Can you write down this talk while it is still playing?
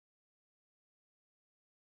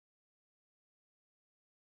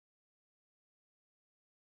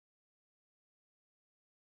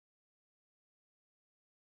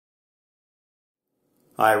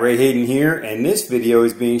Hi, Ray Hayden here, and this video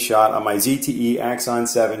is being shot on my ZTE Axon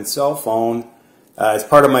 7 cell phone as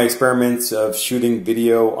part of my experiments of shooting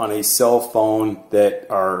video on a cell phone that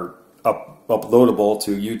are uploadable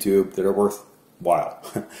to YouTube that are worthwhile.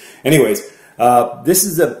 Anyways, this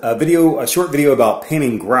is a short video about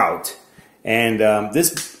painting grout, and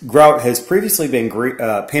this grout has previously been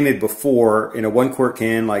painted before in a 1-quart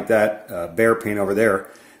can like that bear paint over there,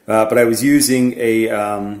 but I was using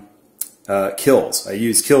a Kills. I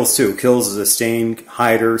use Kills too. Kills is a stain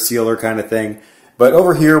hider, sealer kind of thing. But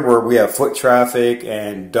over here where we have foot traffic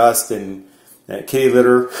and dust and kitty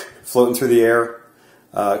litter floating through the air,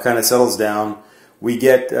 kind of settles down, we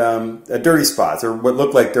get dirty spots, or what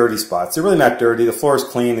look like dirty spots. They're really not dirty. The floor is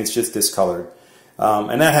clean. It's just discolored.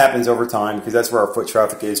 And that happens over time because that's where our foot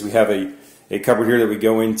traffic is. We have a cupboard here that we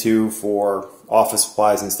go into for office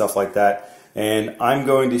supplies and stuff like that. And I'm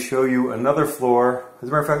going to show you another floor. As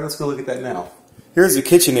a matter of fact, let's go look at that now. Here's the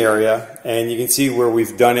kitchen area, and you can see where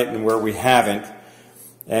we've done it and where we haven't.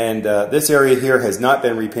 And this area here has not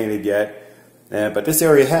been repainted yet, but this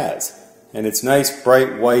area has. And it's nice,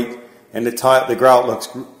 bright white, and the grout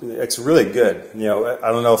looks really good. You know,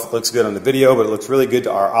 I don't know if it looks good on the video, but it looks really good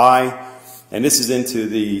to our eye. And this is into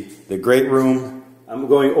the great room. I'm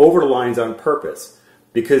going over the lines on purpose,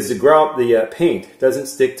 because the grout, the paint, doesn't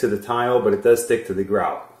stick to the tile, but it does stick to the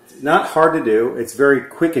grout. It's not hard to do. It's very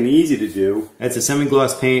quick and easy to do. It's a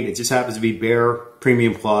semi-gloss paint. It just happens to be Behr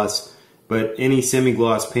Premium Plus, but any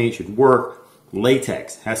semi-gloss paint should work.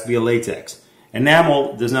 Latex has to be a latex.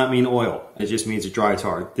 Enamel does not mean oil. It just means it dries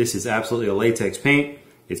hard. This is absolutely a latex paint.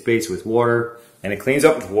 It's based with water, and it cleans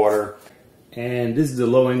up with water. And this is a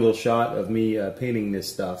low-angle shot of me painting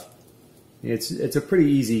this stuff. It's a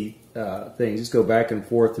pretty easy thing. Just go back and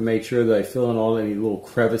forth to make sure that I fill in all any little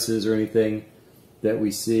crevices or anything that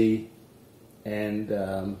we see. And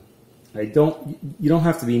you don't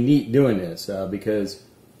have to be neat doing this because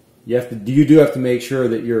you do have to make sure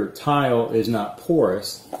that your tile is not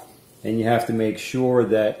porous, and you have to make sure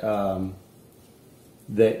that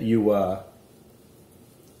that you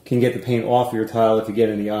can get the paint off your tile if you get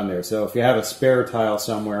any on there. So if you have a spare tile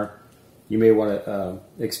somewhere, you may want to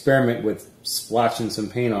experiment with splashing some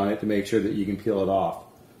paint on it to make sure that you can peel it off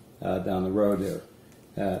down the road there.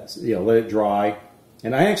 Let it dry.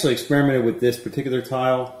 And I actually experimented with this particular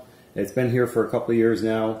tile. It's been here for a couple of years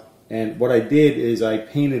now. And what I did is I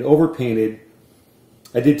overpainted.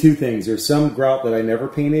 I did two things. There's some grout that I never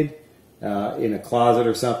painted in a closet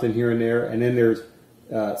or something here and there. And then there's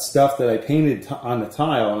stuff that I painted on the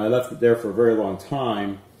tile, and I left it there for a very long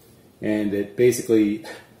time. And it basically,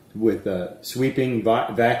 with sweeping,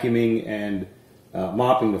 vacuuming, and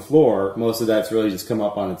mopping the floor, most of that's really just come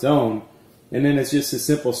up on its own. And then it's just a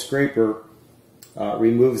simple scraper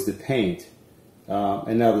removes the paint.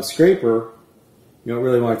 And now the scraper, you don't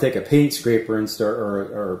really want to take a paint scraper and start,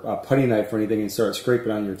 or a putty knife or anything, and start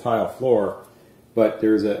scraping on your tile floor. But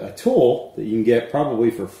there's a tool that you can get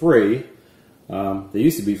probably for free. They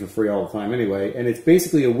used to be for free all the time anyway. And it's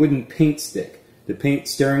basically a wooden paint stick, the paint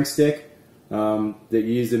stirring stick that you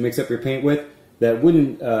use to mix up your paint with. That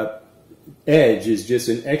wooden edge is just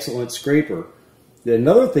an excellent scraper.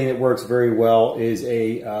 Another thing that works very well is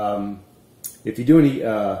if you do any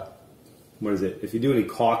if you do any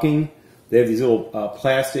caulking, they have these little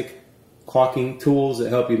plastic caulking tools that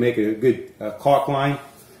help you make a good caulk line.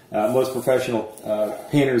 Most professional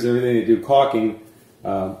painters and everything that do caulking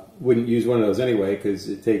wouldn't use one of those anyway, because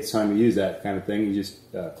it takes time to use that kind of thing. You just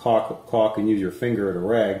caulk and use your finger at a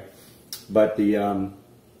rag. But that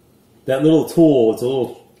little tool, it's a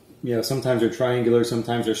little, sometimes they're triangular,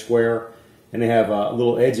 sometimes they're square, and they have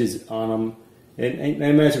little edges on them. And I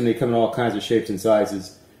imagine they come in all kinds of shapes and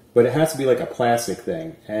sizes, but it has to be like a plastic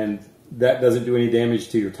thing, and that doesn't do any damage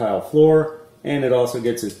to your tile floor, and it also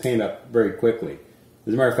gets this paint up very quickly.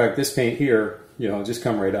 As a matter of fact, this paint here, just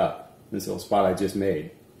come right up, this little spot I just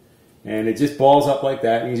made. And it just balls up like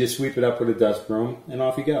that, and you just sweep it up with a dust broom, and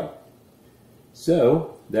off you go.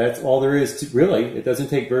 So that's all there is to, really. It doesn't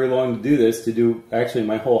take very long to do this. Actually,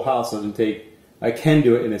 my whole house doesn't take, I can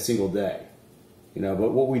do it in a single day.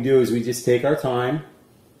 But what we do is we just take our time,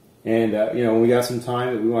 and when we got some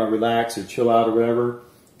time that we want to relax or chill out or whatever,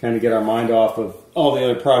 kind of get our mind off of all the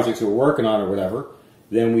other projects that we're working on or whatever,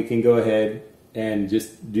 then we can go ahead and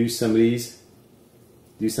just do some of these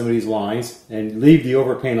lines and leave the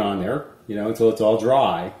overpaint on there, until it's all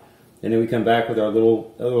dry. And then we come back with our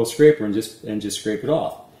little scraper and just scrape it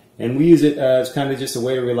off. And we use it as kind of just a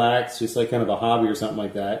way to relax, just like kind of a hobby or something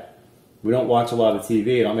like that. We don't watch a lot of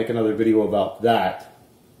TV, and I'll make another video about that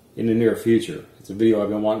in the near future. It's a video I've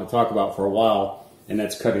been wanting to talk about for a while, and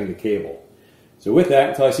that's cutting the cable. So with that,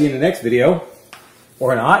 until I see you in the next video,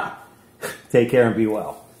 or not. Take care and be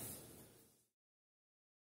well.